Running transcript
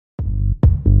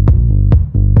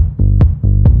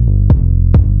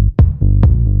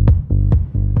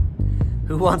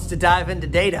wants to dive into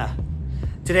data?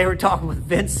 Today we're talking with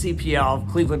Vince CPL of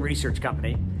Cleveland Research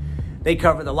Company. They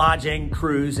cover the lodging,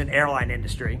 cruise, and airline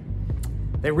industry.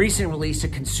 They recently released a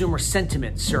consumer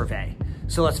sentiment survey.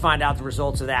 So let's find out the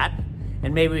results of that,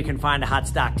 and maybe we can find a hot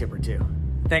stock tip or two.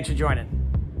 Thanks for joining.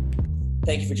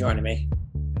 Thank you for joining me.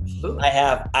 Absolutely. I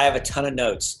have a ton of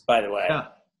notes, by the way,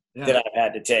 that I've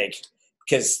had to take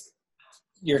because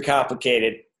you're a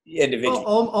complicated individual.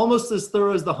 Almost as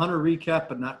thorough as the Hunter recap,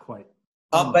 but not quite.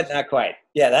 But not quite.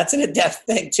 Yeah, that's an in-depth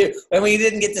thing too. And we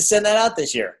didn't get to send that out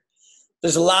this year.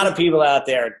 There's a lot of people out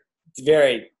there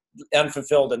very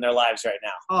unfulfilled in their lives right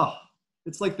now. Oh,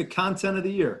 it's like the content of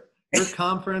the year. Your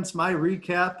conference, my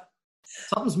recap.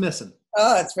 Something's missing.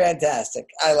 Oh, it's fantastic.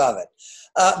 I love it.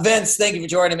 Vince, thank you for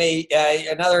joining me.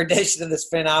 Another edition of this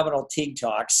phenomenal Teague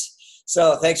Talks.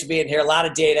 So thanks for being here. A lot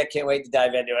of data. Can't wait to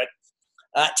dive into it.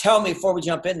 Tell me, before we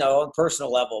jump in, though, on a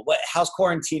personal level, how's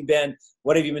quarantine been?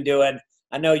 What have you been doing?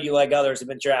 I know you, like others, have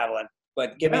been traveling,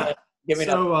 but give me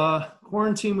an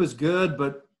quarantine was good,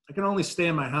 but I can only stay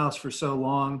in my house for so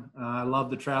long. I love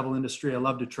the travel industry. I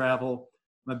love to travel.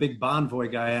 I'm a big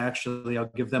Bonvoy guy, actually.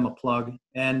 I'll give them a plug.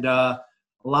 And a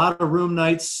lot of room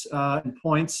nights and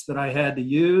points that I had to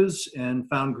use and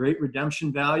found great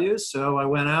redemption values. So I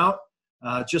went out,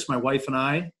 just my wife and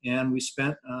I, and we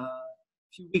spent a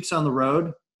few weeks on the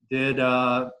road. Did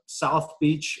South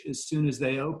Beach as soon as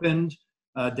they opened,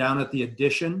 down at the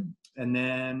Edition, and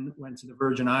then went to the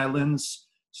Virgin Islands,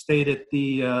 stayed at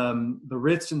the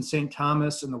Ritz in St.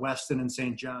 Thomas and the Westin in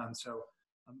St. John. So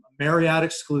a Marriott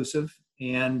exclusive.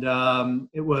 And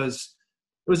it was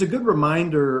a good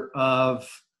reminder of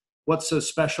what's so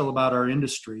special about our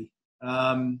industry.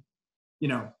 And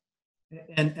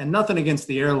nothing against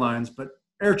the airlines, but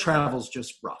air travel's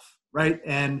just rough, right?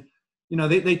 And,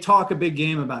 they talk a big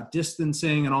game about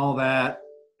distancing and all that.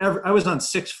 I was on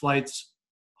 6 flights.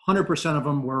 100% of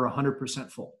them were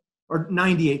 100% full or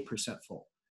 98% full.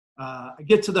 I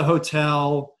get to the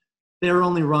hotel. They're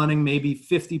only running maybe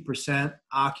 50%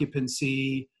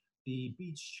 occupancy. The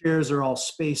beach chairs are all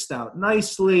spaced out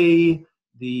nicely.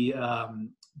 The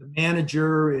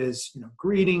manager is,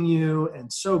 greeting you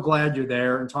and so glad you're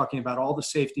there and talking about all the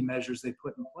safety measures they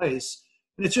put in place.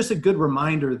 And it's just a good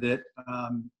reminder that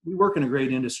we work in a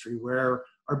great industry where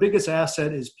our biggest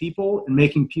asset is people and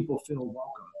making people feel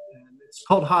welcome. And it's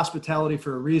called hospitality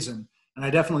for a reason. And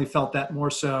I definitely felt that more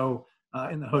so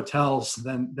in the hotels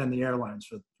than the airlines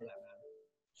for that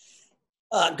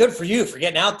matter. Good for you for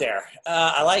getting out there.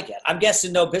 I like it. I'm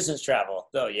guessing no business travel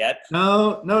though yet.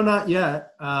 No, not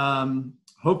yet.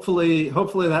 Hopefully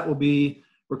that will be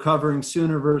recovering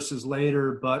sooner versus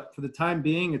later. But for the time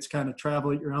being, it's kind of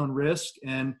travel at your own risk.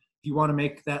 And if you want to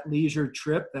make that leisure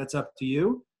trip, that's up to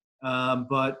you.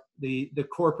 But the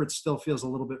corporate still feels a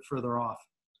little bit further off.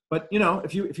 But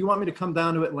if you want me to come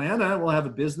down to Atlanta, we'll have a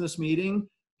business meeting.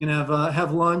 You can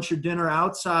have lunch or dinner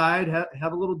outside,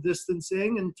 have a little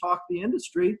distancing, and talk the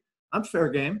industry. I'm fair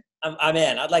game. I'm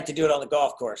in. I'd like to do it on the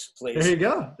golf course, please. There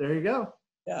you go.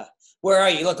 Yeah. Where are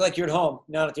you? You look like you're at home,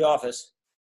 not at the office.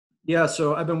 Yeah.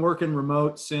 So I've been working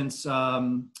remote since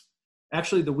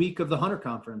actually the week of the Hunter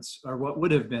conference, or what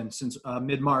would have been since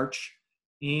mid-March,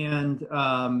 and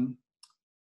I've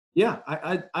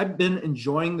been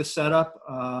enjoying the setup.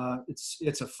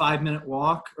 It's a 5-minute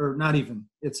walk, or not even.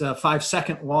 It's a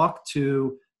 5-second walk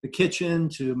to the kitchen,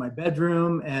 to my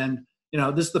bedroom. And,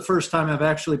 this is the first time I've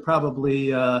actually probably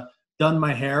done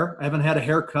my hair. I haven't had a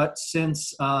haircut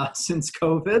since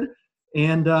COVID.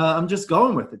 And I'm just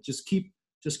going with it. Just keep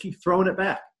throwing it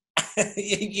back.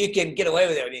 You can get away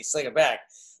with it when you sling it back.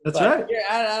 That's right.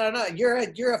 I don't know.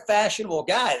 You're a fashionable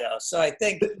guy, though. So I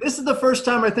think this is the first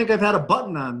time I think I've had a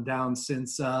button on down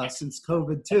since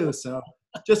COVID too. So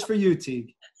just for you,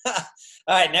 Teague. All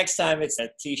right. Next time it's a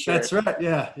t-shirt. That's right.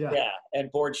 Yeah.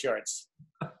 And board shorts.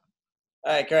 All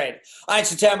right. Great. All right.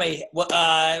 So tell me,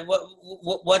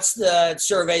 what's the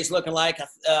surveys looking like?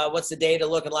 What's the data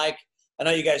looking like? I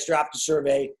know you guys dropped a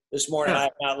survey this morning. I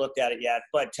have not looked at it yet,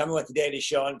 but tell me what the data is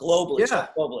showing globally. Yeah. So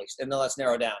globally, and then let's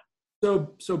narrow down.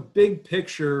 So big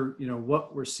picture,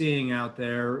 what we're seeing out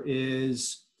there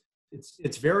is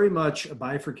it's very much a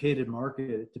bifurcated market.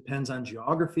 It depends on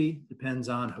geography, depends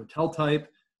on hotel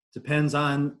type, depends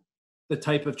on the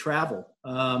type of travel.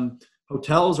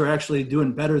 Hotels are actually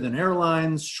doing better than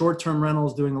airlines. Short-term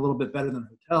rentals doing a little bit better than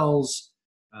hotels.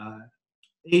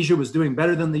 Asia was doing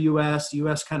better than the U.S.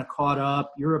 U.S. kind of caught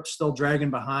up. Europe's still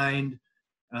dragging behind.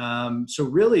 So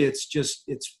really it's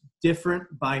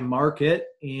different by market,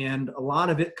 and a lot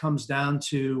of it comes down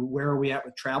to where are we at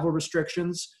with travel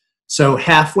restrictions. So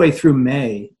halfway through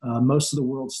May, most of the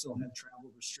world still had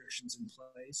travel restrictions in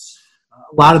place.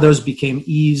 A lot of those became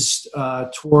eased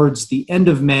towards the end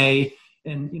of May.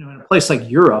 And, in a place like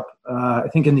Europe, I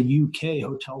think in the UK,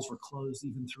 hotels were closed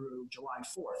even through July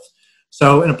 4th.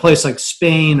 So in a place like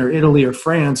Spain or Italy or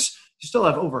France, you still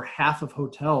have over half of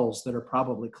hotels that are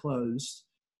probably closed.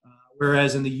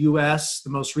 Whereas in the US, the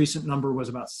most recent number was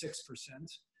about 6%.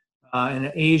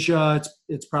 In Asia,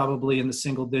 it's probably in the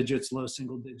single digits, low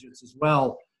single digits as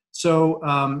well. So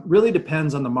really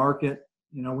depends on the market.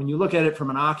 When you look at it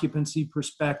from an occupancy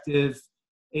perspective,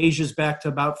 Asia's back to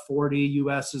about 40,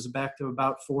 US is back to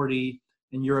about 40,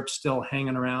 and Europe's still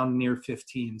hanging around near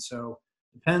 15. So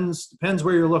depends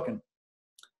where you're looking.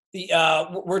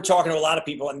 We're talking to a lot of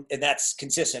people, and that's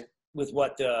consistent with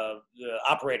what the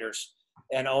operators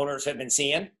and owners have been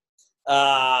seeing.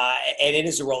 And it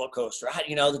is a roller coaster.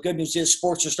 The good news is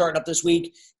sports are starting up this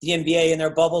week. The NBA in their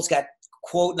bubbles got,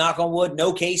 quote, knock on wood,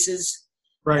 no cases.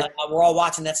 Right. We're all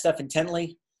watching that stuff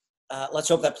intently. Let's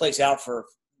hope that plays out for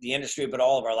the industry, but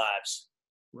all of our lives.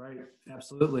 Right.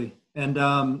 Absolutely. And,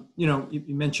 you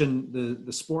mentioned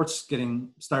the sports getting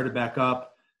started back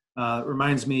up.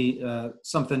 Reminds me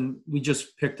something we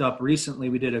just picked up recently.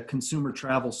 We did a consumer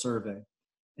travel survey,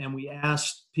 and we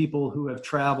asked people who have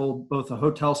traveled both a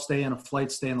hotel stay and a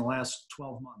flight stay in the last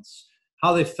 12 months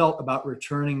how they felt about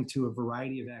returning to a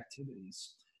variety of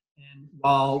activities. And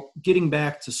while getting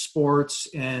back to sports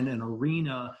and an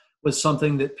arena was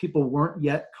something that people weren't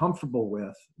yet comfortable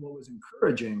with, what was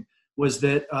encouraging was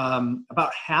that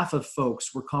about half of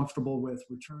folks were comfortable with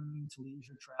returning to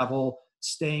leisure travel,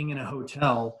 staying in a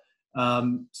hotel.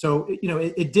 So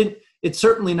it's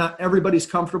certainly not everybody's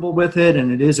comfortable with it,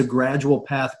 and it is a gradual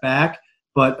path back.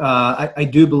 But I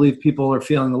do believe people are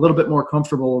feeling a little bit more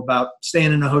comfortable about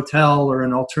staying in a hotel or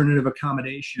an alternative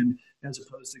accommodation as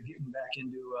opposed to getting back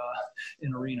into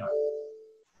an arena.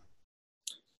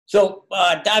 So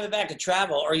diving back to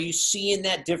travel, are you seeing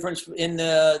that difference in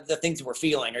the things that we're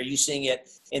feeling? Are you seeing it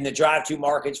in the drive-to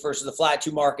markets versus the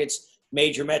fly-to markets,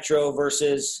 major metro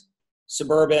versus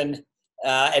suburban,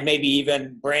 and maybe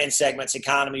even brand segments,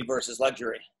 economy versus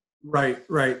luxury?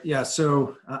 Right. Yeah.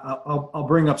 So I'll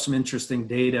bring up some interesting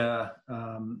data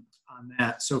on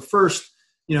that. So first,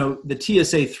 the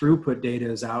TSA throughput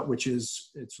data is out,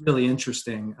 it's really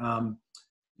interesting.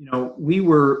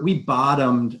 We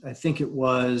bottomed, I think it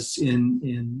was in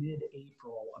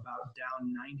mid-April, about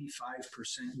down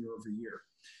 95% year over year.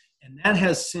 And that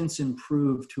has since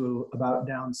improved to about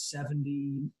down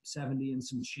 70 and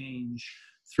some change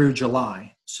through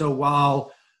July. So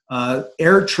while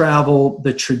air travel,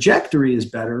 the trajectory is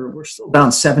better, we're still down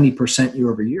 70% year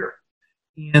over year.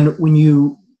 And when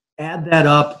you add that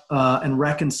up and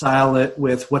reconcile it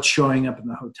with what's showing up in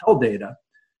the hotel data,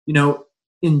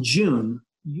 in June,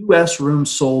 U.S. rooms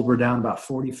sold were down about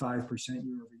 45%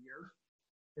 year over year.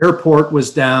 Airport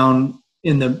was down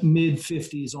in the mid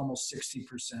 50s, almost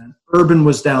 60%. Urban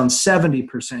was down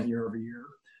 70% year over year,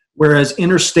 whereas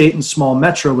interstate and small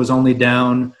metro was only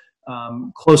down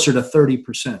closer to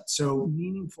 30%. So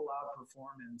meaningful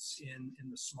outperformance in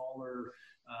the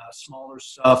smaller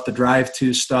stuff, the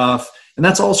drive-to stuff. And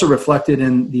that's also reflected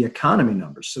in the economy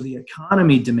numbers. So the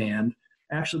economy demand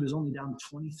actually was only down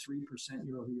 23%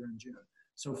 year over year in June.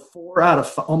 So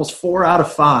almost 4 out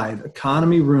of 5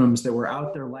 economy rooms that were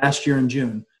out there last year in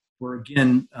June were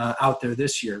again out there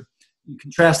this year. You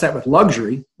contrast that with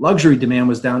luxury. Luxury demand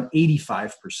was down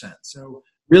 85%. So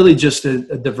really just a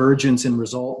divergence in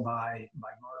result by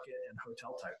market and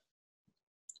hotel type.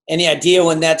 Any idea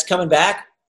when that's coming back?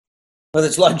 Whether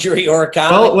it's luxury or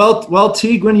economy? Well,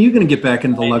 Teague, when are you going to get back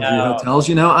into the luxury hotels?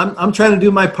 I'm trying to do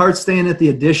my part, staying at the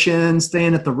Edition,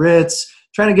 staying at the Ritz,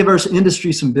 trying to give our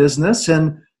industry some business.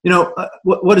 And,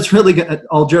 what it's really,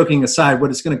 all joking aside, what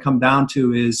it's going to come down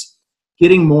to is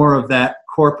getting more of that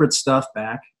corporate stuff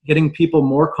back, getting people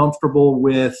more comfortable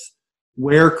with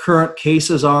where current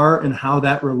cases are and how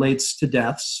that relates to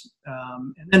deaths.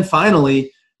 And then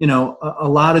finally, a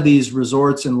lot of these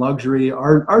resorts and luxury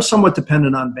are somewhat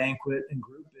dependent on banquet and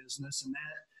group business, and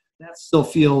that still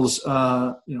feels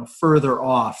further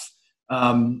off.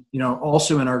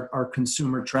 Also in our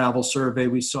consumer travel survey,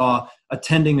 we saw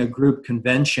attending a group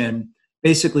convention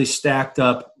basically stacked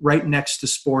up right next to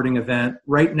sporting event,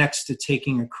 right next to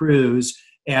taking a cruise,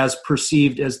 as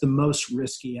perceived as the most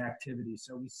risky activity.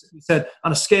 So we said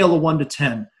on a scale of 1 to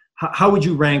 10, how would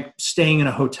you rank staying in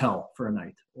a hotel for a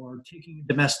night or taking a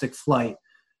domestic flight?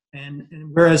 And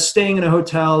whereas staying in a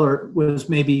hotel was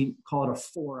maybe, call it a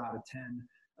 4 out of 10,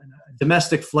 a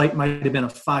domestic flight might have been a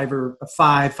 5 or a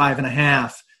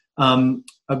 5.5.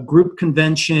 A group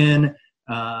convention,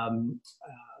 a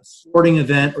sporting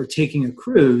event, or taking a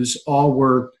cruise all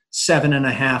were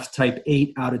 7.5 type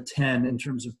 8 out of 10 in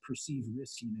terms of perceived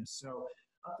riskiness.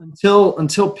 So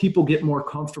until people get more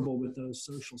comfortable with those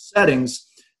social settings,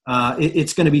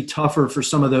 it's going to be tougher for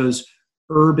some of those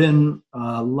urban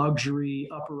luxury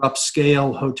upper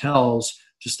upscale hotels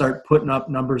to start putting up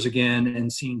numbers again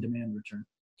and seeing demand return.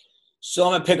 So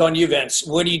I'm going to pick on you, Vince.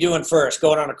 What are you doing first?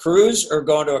 Going on a cruise or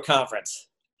going to a conference?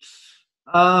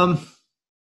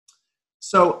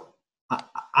 So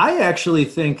I actually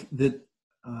think that,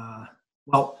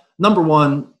 number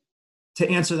one, to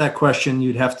answer that question,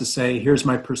 you'd have to say, here's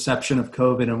my perception of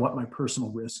COVID and what my personal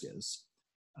risk is.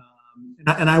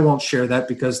 And I won't share that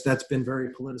because that's been very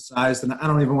politicized and I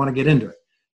don't even want to get into it.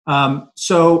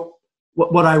 So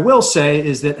what I will say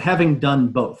is that having done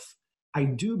both, I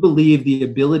do believe the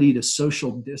ability to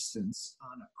social distance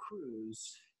on a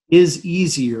cruise is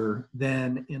easier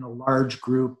than in a large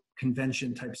group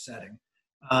convention type setting.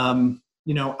 I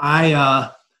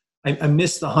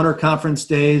missed the Hunter Conference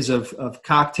days of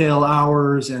cocktail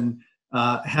hours and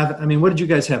what did you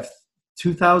guys have?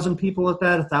 2,000 people at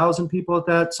that, 1,000 people at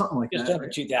that, something like Just that. Just over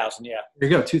 2,000, yeah. There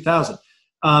you go, 2,000.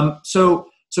 So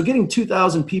getting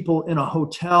 2,000 people in a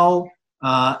hotel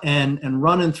and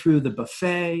running through the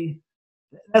buffet,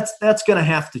 that's going to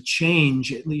have to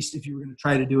change, at least if you were going to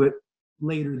try to do it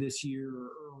later this year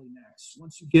or early next.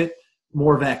 Once you get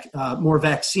more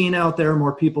vaccine out there,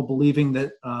 more people believing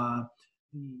that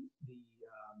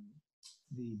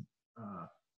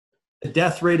the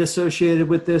death rate associated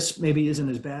with this maybe isn't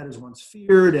as bad as once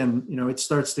feared, and it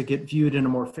starts to get viewed in a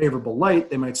more favorable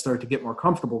light, they might start to get more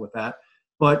comfortable with that.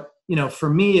 But for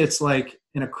me, it's like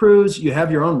in a cruise, you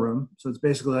have your own room, so it's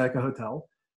basically like a hotel.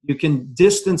 You can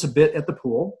distance a bit at the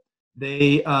pool.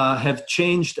 They have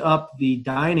changed up the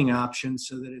dining options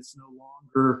so that it's no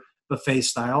longer buffet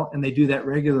style, and they do that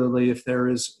regularly if there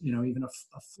is even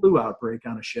a flu outbreak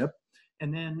on a ship.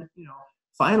 And then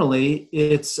finally,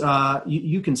 it's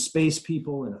you can space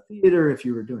people in a theater if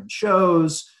you were doing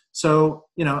shows. So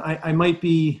I might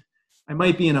be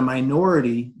in a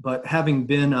minority, but having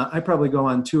been, I probably go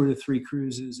on 2 or 3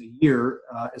 cruises a year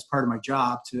as part of my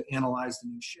job to analyze the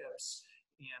new ships,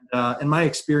 and my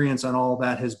experience on all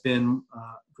that has been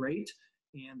great.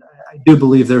 And I do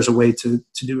believe there's a way to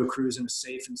do a cruise in a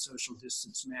safe and social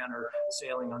distance manner,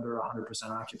 sailing under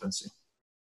 100% occupancy.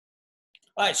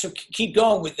 All right, so keep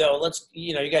going with though. Let's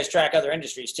you guys track other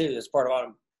industries too. That's part of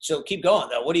what so keep going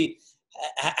though. What do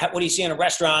you see in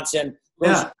restaurants and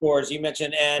grocery stores? You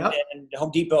mentioned and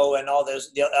Home Depot and all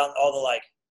those all the like.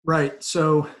 Right.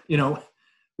 So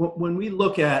when we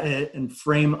look at it and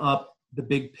frame up the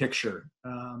big picture,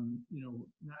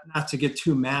 not to get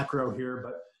too macro here,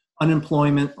 but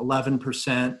unemployment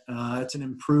 11%. It's an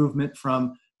improvement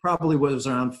from probably what was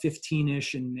around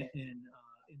 15-ish in May and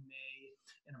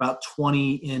about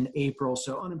 20 in April.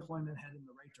 So unemployment headed in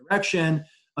the right direction.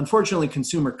 Unfortunately,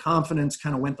 consumer confidence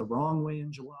kind of went the wrong way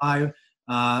in July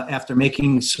after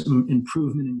making some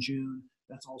improvement in June.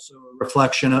 That's also a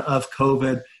reflection of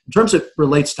COVID. In terms of it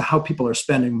relates to how people are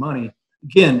spending money,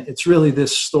 again, it's really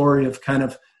this story of kind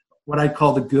of what I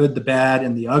call the good, the bad,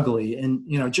 and the ugly. And,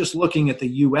 just looking at the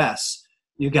U.S.,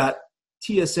 you got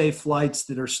TSA flights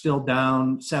that are still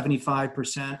down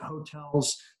 75%,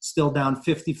 hotels still down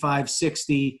 55,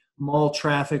 60, mall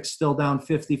traffic still down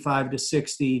 55 to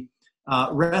 60.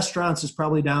 Restaurants is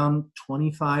probably down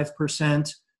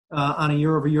 25% on a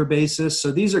year-over-year basis.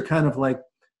 So these are kind of like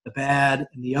the bad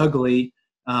and the ugly.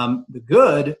 The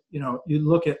good, you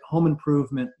look at home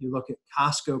improvement, you look at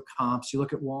Costco comps, you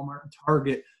look at Walmart and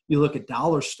Target, you look at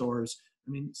dollar stores.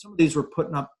 I mean, some of these were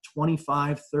putting up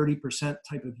 25, 30%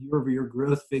 type of year-over-year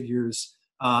growth figures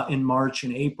in March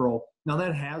and April. Now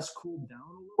that has cooled down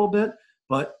a little bit,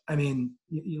 but I mean,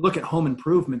 you look at home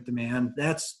improvement demand,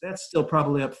 that's still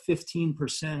probably up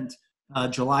 15%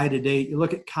 July to date. You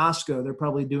look at Costco, they're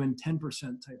probably doing 10%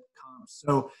 type of comps.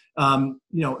 So,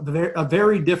 a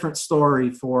very different story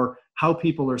for how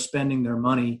people are spending their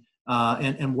money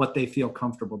and what they feel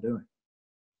comfortable doing.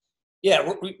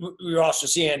 Yeah, we're also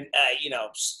seeing,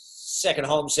 second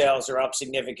home sales are up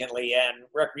significantly, and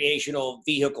recreational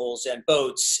vehicles and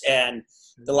boats and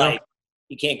the like.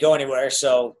 You can't go anywhere,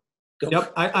 so.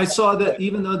 Yep, I saw that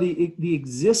even though the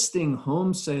existing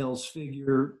home sales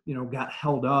figure, got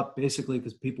held up basically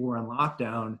because people were on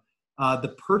lockdown,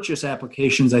 the purchase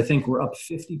applications, I think, were up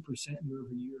 50% year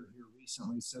over year here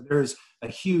recently. So there's a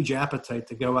huge appetite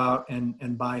to go out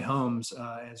and buy homes,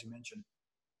 as you mentioned.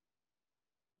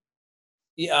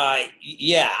 I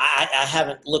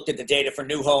haven't looked at the data for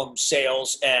new home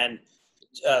sales and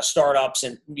startups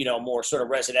and more sort of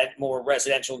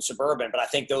residential and suburban, but I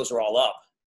think those are all up.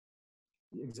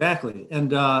 Exactly,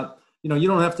 and you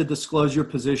don't have to disclose your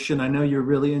position. I know you're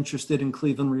really interested in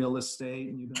Cleveland real estate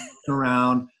and you've been looking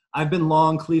around. I've been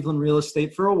long Cleveland real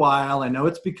estate for a while. I know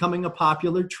it's becoming a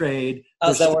popular trade.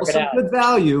 How's There's that still working some out? good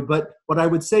value, but what I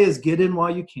would say is get in while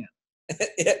you can.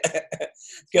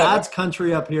 God's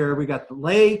country up here. We got the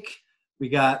lake. We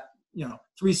got,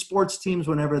 3 sports teams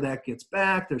whenever that gets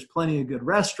back. There's plenty of good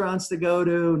restaurants to go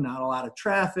to, not a lot of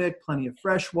traffic, plenty of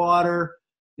fresh water,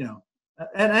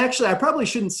 And actually, I probably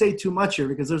shouldn't say too much here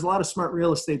because there's a lot of smart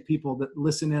real estate people that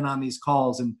listen in on these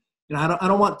calls. And, I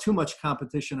don't want too much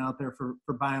competition out there for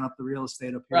buying up the real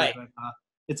estate up here. Right. But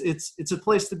it's a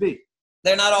place to be.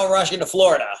 They're not all rushing to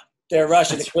Florida. They're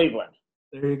rushing to Cleveland.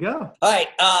 There you go. All right.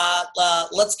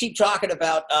 Let's keep talking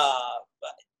about,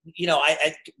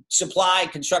 supply,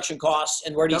 construction costs,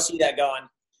 and where do you see that going?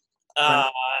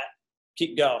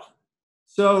 Keep going.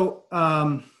 So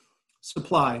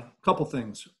supply, a couple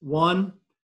things. One,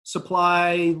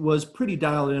 supply was pretty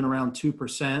dialed in around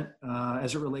 2%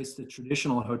 as it relates to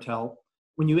traditional hotel.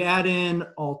 When you add in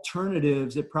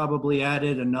alternatives, it probably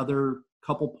added another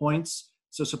couple points.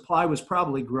 So supply was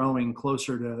probably growing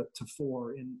closer to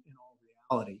 4 in all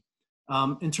reality.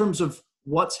 In terms of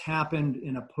what's happened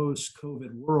in a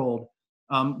post-COVID world,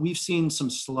 we've seen some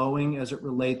slowing as it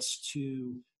relates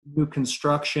to new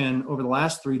construction over the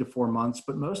last 3 to 4 months,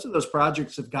 but most of those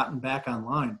projects have gotten back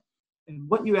online. And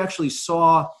what you actually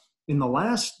saw in the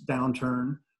last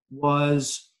downturn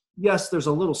was, yes, there's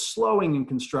a little slowing in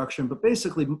construction, but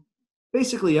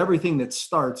basically everything that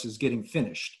starts is getting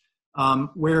finished.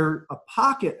 Where a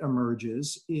pocket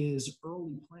emerges is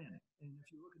early planning. And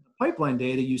if you look at the pipeline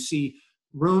data, you see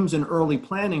rooms in early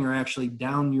planning are actually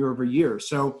down year over year.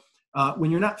 So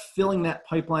when you're not filling that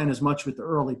pipeline as much with the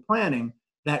early planning,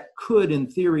 that could, in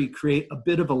theory, create a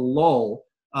bit of a lull,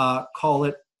 call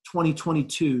it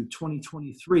 2022,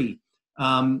 2023.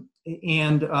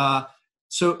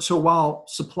 So while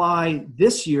supply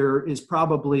this year is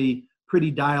probably pretty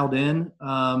dialed in,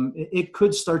 it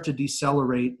could start to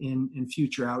decelerate in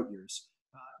future out years.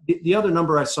 The other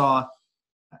number I saw,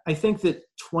 I think that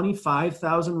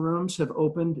 25,000 rooms have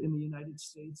opened in the United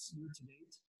States year to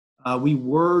date. We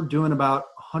were doing about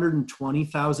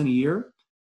 120,000 a year.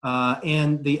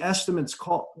 And the estimates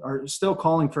are still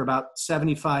calling for about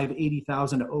 75,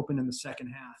 80,000 to open in the second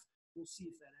half. We'll see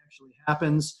if that actually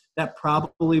happens. That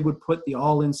probably would put the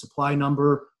all-in supply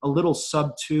number a little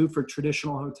sub 2 for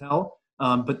traditional hotel.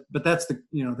 But that's the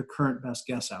current best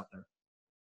guess out there.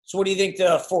 So what do you think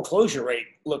the foreclosure rate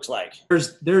looks like?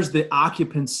 There's the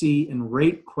occupancy and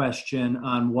rate question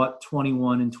on what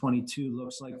 21 and 22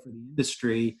 looks like for the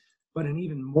industry. But an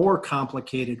even more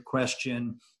complicated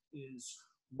question is,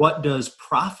 what does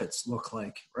profits look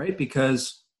like, right?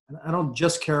 Because I don't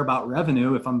just care about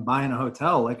revenue if I'm buying a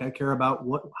hotel. Like, I care about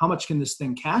how much can this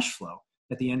thing cash flow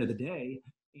at the end of the day.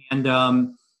 And,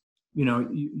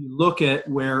 you look at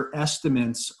where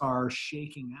estimates are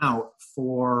shaking out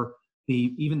for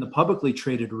even the publicly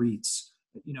traded REITs.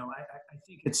 I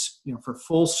think it's, for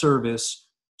full service,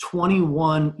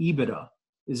 21 EBITDA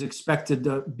is expected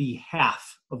to be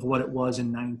half of what it was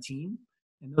in 19.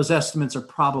 And those estimates are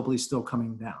probably still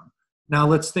coming down. Now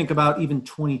let's think about even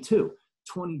 22.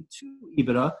 22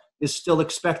 EBITDA is still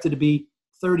expected to be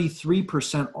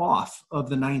 33% off of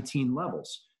the 19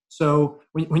 levels. So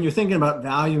when you're thinking about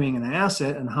valuing an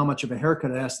asset and how much of a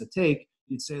haircut it has to take,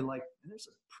 you'd say, like, there's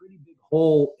a pretty big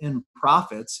hole in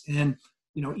profits. And,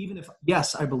 even if,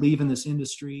 yes, I believe in this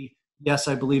industry, yes,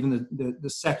 I believe in the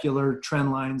secular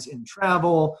trend lines in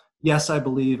travel, yes, I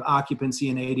believe occupancy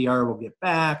and ADR will get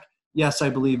back, yes, I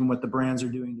believe in what the brands are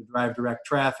doing to drive direct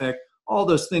traffic. All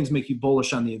those things make you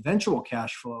bullish on the eventual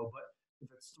cash flow. But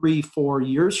if it's 3-4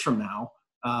 years from now,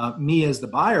 me as the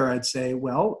buyer, I'd say,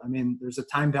 well, there's a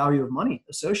time value of money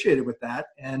associated with that.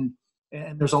 And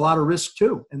there's a lot of risk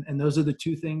too. And those are the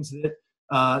two things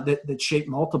that shape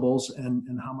multiples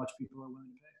and how much people are willing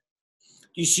to pay.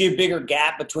 Do you see a bigger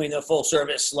gap between the full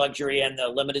service luxury and the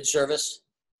limited service?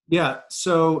 Yeah.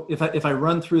 So if I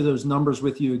run through those numbers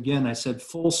with you again, I said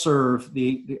full serve,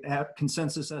 the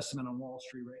consensus estimate on Wall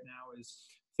Street right now is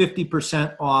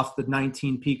 50% off the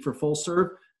 19 peak for full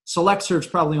serve. Select serve's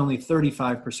probably only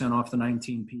 35% off the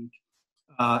 19 peak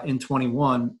in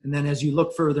 21. And then as you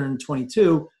look further in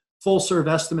 22, full serve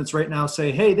estimates right now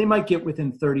say, hey, they might get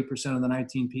within 30% of the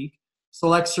 19 peak.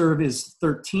 Select serve is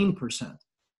 13%.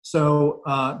 So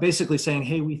basically saying,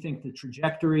 hey, we think the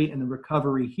trajectory and the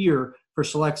recovery here for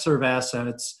select serve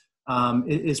assets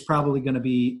is probably going to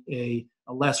be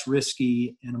a less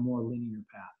risky and a more linear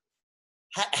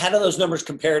path. How do those numbers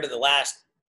compare to the last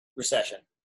recession?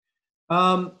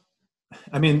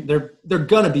 They're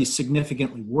going to be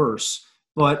significantly worse.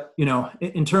 But,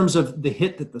 in terms of the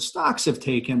hit that the stocks have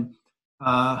taken,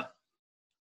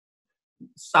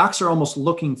 stocks are almost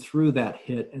looking through that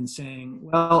hit and saying,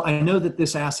 well, I know that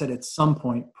this asset at some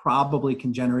point probably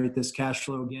can generate this cash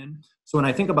flow again. So when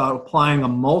I think about applying a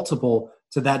multiple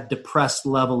to that depressed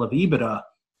level of EBITDA,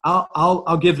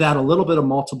 I'll give that a little bit of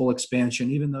multiple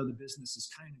expansion, even though the business is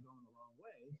kind of going the wrong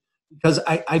way, because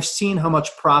I've seen how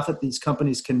much profit these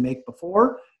companies can make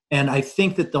before. And I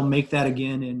think that they'll make that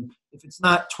again in, if it's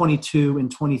not 22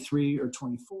 and 23 or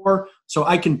 24. So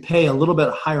I can pay a little bit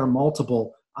higher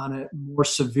multiple on a more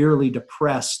severely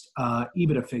depressed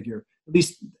EBITDA figure. At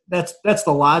least that's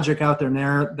the logic out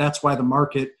there. That's why the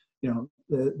market,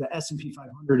 the S&P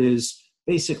 500 is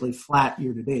basically flat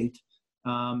year to date.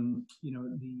 The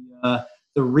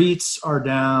REITs are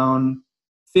down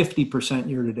 50%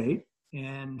 year to date,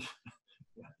 and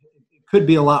it could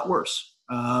be a lot worse.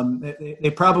 They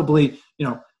probably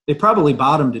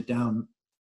bottomed it down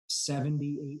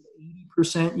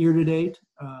 70-80% year to date.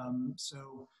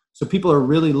 So people are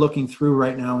really looking through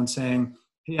right now and saying,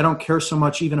 hey, I don't care so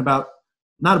much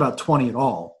not about 20 at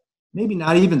all, maybe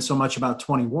not even so much about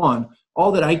 21.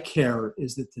 All that I care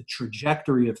is that the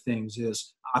trajectory of things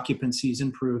is occupancy is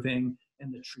improving,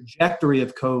 and the trajectory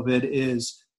of COVID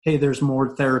is, hey, there's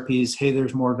more therapies, hey,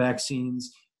 there's more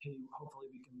vaccines, hey, hopefully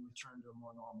we can return to a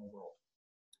more normal world.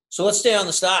 So let's stay on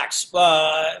the stocks.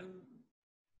 What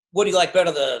do you like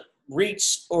better, the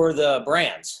REITs or the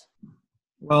brands?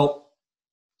 Well,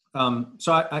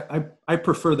 so I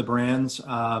prefer the brands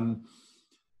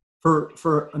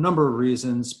for a number of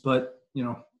reasons, but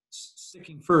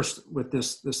sticking first with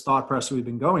this thought process we've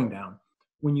been going down.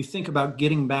 When you think about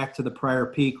getting back to the prior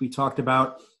peak, we talked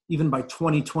about even by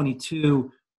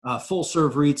 2022, full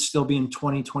serve REITs still being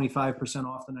 20-25%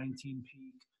 off the 19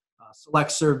 peak,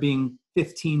 select serve being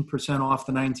 15% off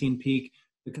the 19 peak.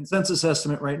 The consensus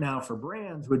estimate right now for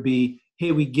brands would be,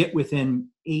 hey, we get within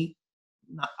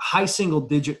high single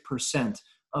digit %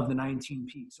 of the 19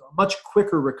 peak. So a much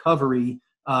quicker recovery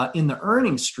in the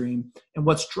earnings stream. And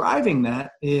what's driving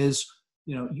that is,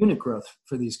 unit growth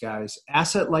for these guys,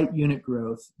 asset light unit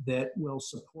growth that will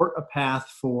support a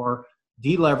path for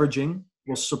deleveraging,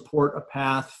 will support a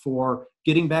path for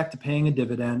getting back to paying a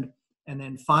dividend. And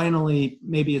then finally,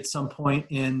 maybe at some point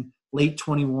in late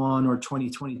 21 or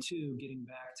 2022, getting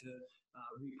back to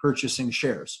repurchasing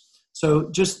shares. So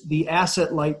just the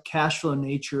asset light cash flow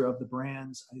nature of the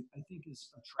brands, I think is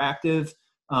attractive.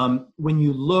 When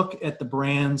you look at the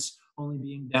brands only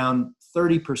being down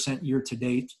 30% year to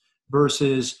date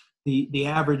versus the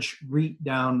average REIT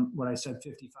down, what I said, 55-60%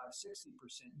 year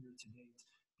to date,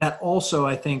 that also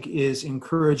I think is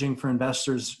encouraging for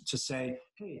investors to say,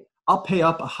 hey, I'll pay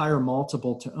up a higher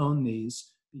multiple to own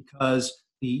these because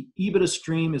the EBITDA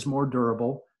stream is more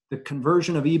durable. The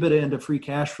conversion of EBITDA into free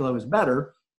cash flow is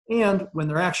better. And when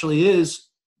there actually is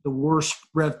the worst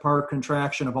RevPAR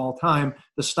contraction of all time,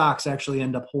 the stocks actually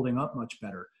end up holding up much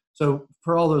better. So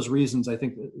for all those reasons, I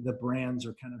think the brands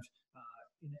are kind of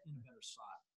in a better spot.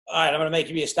 All right, I'm going to make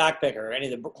you be a stock picker.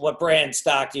 What brand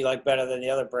stock do you like better than the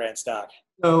other brand stock?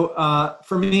 So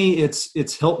for me,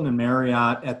 it's Hilton and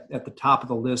Marriott at the top of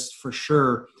the list for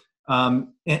sure.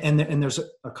 And there's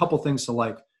a couple things to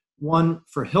like. One,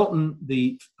 for Hilton,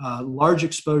 the large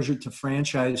exposure to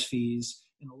franchise fees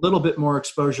and a little bit more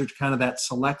exposure to kind of that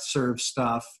select serve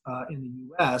stuff in the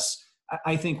U.S.,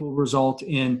 I think will result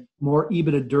in more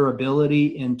EBITDA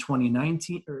durability in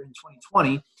 2019 or in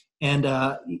 2020 and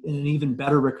an even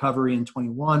better recovery in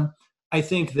 21. I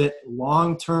think that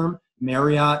long-term,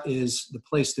 Marriott is the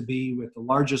place to be with the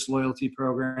largest loyalty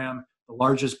program, the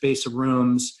largest base of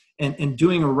rooms, and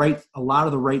doing a lot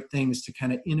of the right things to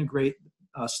kind of integrate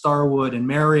Starwood and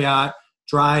Marriott,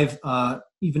 drive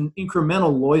even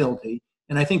incremental loyalty.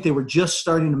 And I think they were just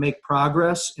starting to make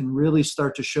progress and really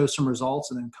start to show some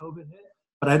results, and then COVID hit.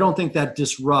 But I don't think that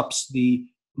disrupts the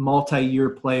multi-year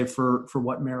play for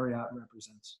what Marriott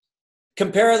represents.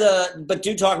 But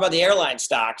do talk about the airline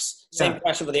stocks. Same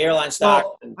question for the airline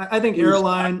stock. Well, I think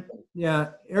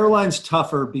airline's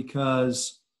tougher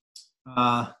because,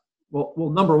 well,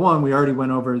 number one, we already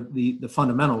went over the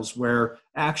fundamentals where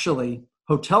actually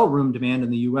hotel room demand in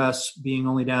the U.S. being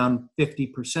only down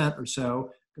 50% or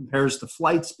so compares to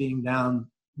flights being down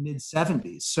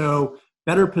mid-70s. So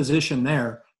better position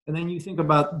there. And then you think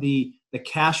about the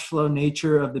cash flow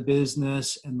nature of the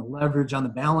business and the leverage on the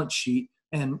balance sheet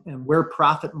and where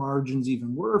profit margins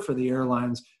even were for the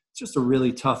airlines. It's just a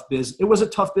really tough business. It was a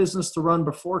tough business to run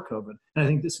before COVID. And I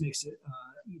think this makes it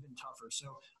even tougher.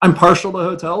 So I'm partial to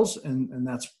hotels, and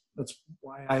that's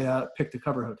why I picked to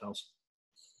cover hotels.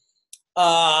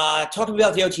 Talking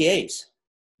about the OTAs.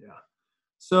 Yeah.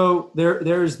 So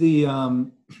there's it's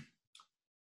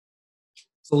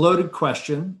a loaded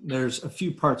question. There's a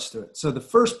few parts to it. So the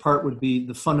first part would be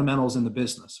the fundamentals in the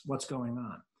business. What's going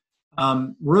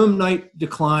on? Room night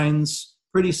declines,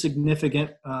 pretty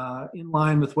significant, in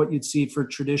line with what you'd see for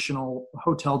traditional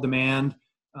hotel demand.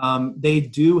 They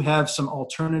do have some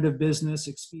alternative business.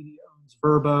 Expedia owns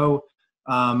Vrbo,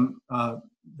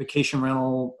 vacation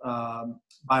rental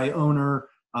by owner,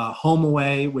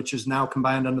 HomeAway, which is now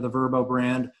combined under the Vrbo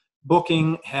brand.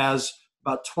 Booking has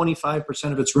about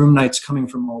 25% of its room nights coming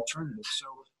from alternatives. So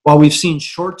while we've seen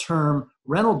short-term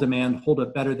rental demand hold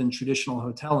up better than traditional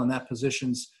hotel, and that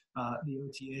positions the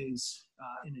OTAs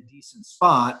in a decent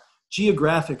spot,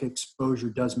 geographic exposure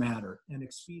does matter. And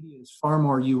Expedia is far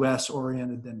more US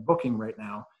oriented than Booking right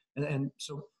now. And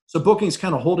so Booking's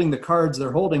kind of holding the cards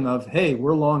they're holding of, hey,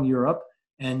 we're long Europe,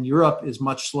 and Europe is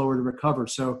much slower to recover.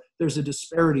 So there's a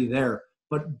disparity there.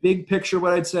 But big picture,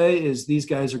 what I'd say is these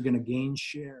guys are going to gain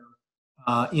share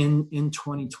in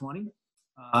 2020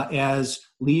 as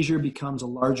leisure becomes a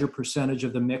larger percentage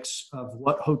of the mix of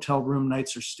what hotel room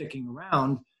nights are sticking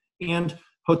around. And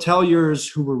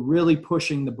hoteliers who were really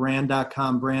pushing the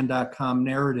brand.com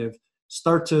narrative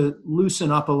start to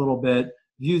loosen up a little bit,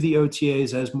 view the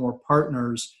OTAs as more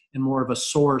partners and more of a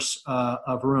source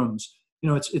of rooms.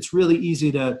 It's really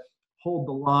easy to hold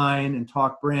the line and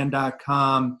talk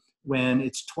brand.com when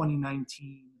it's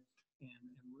 2019 and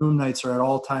room nights are at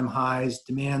all-time highs,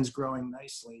 demand's growing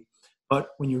nicely. But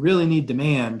when you really need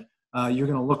demand, you're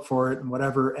going to look for it in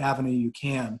whatever avenue you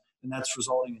can, and that's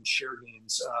resulting in share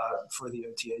gains for the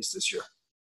OTAs this year.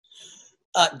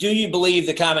 Do you believe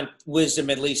the common wisdom,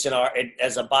 at least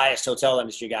as a biased hotel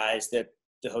industry guys, that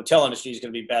the hotel industry is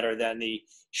going to be better than the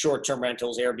short-term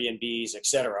rentals, Airbnbs, et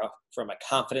cetera, from a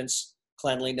confidence,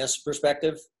 cleanliness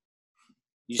perspective?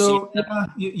 You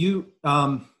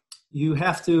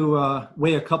have to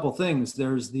weigh a couple things.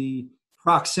 There's the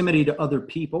proximity to other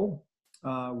people,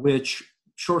 which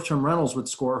short-term rentals would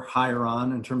score higher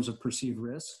on in terms of perceived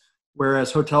risk,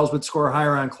 whereas hotels would score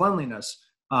higher on cleanliness.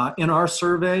 In our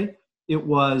survey, it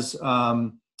was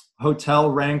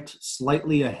hotel ranked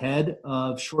slightly ahead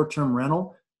of short-term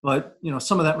rental, but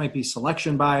some of that might be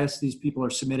selection bias. These people are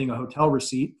submitting a hotel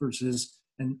receipt versus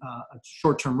a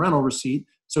short-term rental receipt,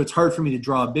 so it's hard for me to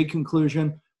draw a big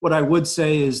conclusion. What I would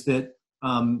say is that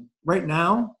right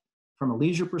now, from a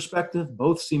leisure perspective,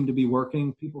 both seem to be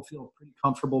working. People feel pretty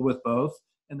comfortable with both,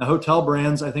 and the hotel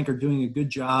brands, I think, are doing a good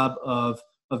job of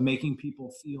making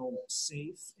people feel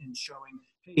safe and showing,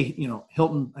 hey,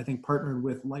 Hilton, I think, partnered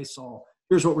with Lysol.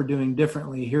 Here's what we're doing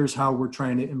differently. Here's how we're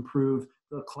trying to improve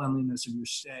the cleanliness of your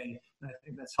stay. And I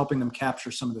think that's helping them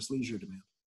capture some of this leisure demand.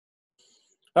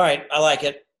 All right, I like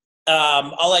it.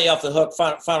 I'll let you off the hook.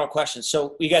 Final question.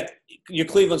 So you're a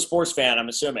Cleveland sports fan, I'm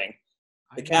assuming.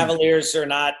 The Cavaliers are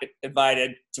not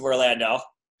invited to Orlando,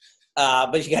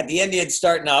 but you got the Indians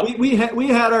starting up. We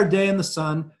had our day in the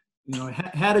sun.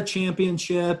 Had a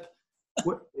championship.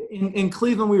 In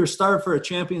Cleveland, we were starved for a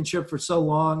championship for so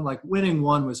long. Like, winning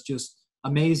one was just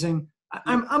amazing.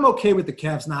 I'm okay with the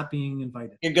Cavs not being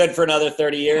invited. You're good for another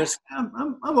 30 years?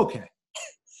 I'm okay.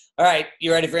 All right.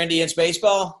 You ready for Indians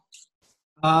baseball?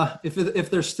 If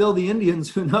they're still the Indians,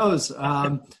 who knows?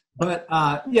 I'm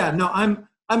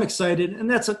excited. And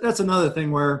that's another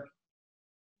thing where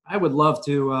I would love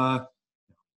to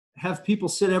have people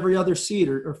sit every other seat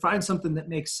or find something that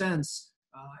makes sense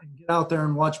and get out there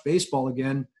and watch baseball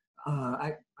again.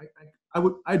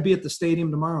 I'd be at the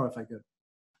stadium tomorrow if I could.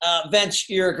 Vince,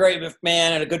 you're a great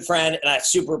man and a good friend, and I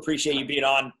super appreciate you being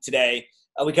on today.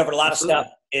 We covered a lot Absolutely. of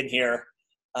stuff in here.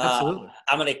 Absolutely.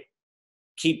 I'm going to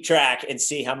keep track and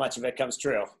see how much of it comes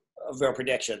true of your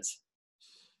predictions.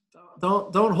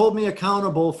 Don't hold me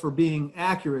accountable for being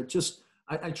accurate. Just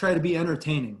I try to be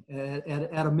entertaining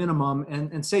at a minimum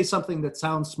and say something that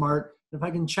sounds smart. If I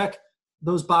can check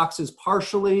those boxes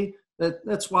partially,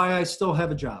 that's why I still have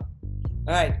a job.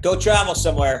 All right, go travel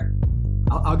somewhere.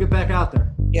 I'll get back out there.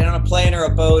 Get on a plane or a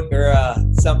boat or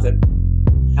something.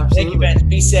 Absolutely. Thank you, Vince.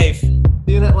 Be safe. See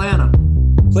you in Atlanta.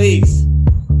 Please.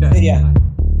 Okay. Yeah. Bye.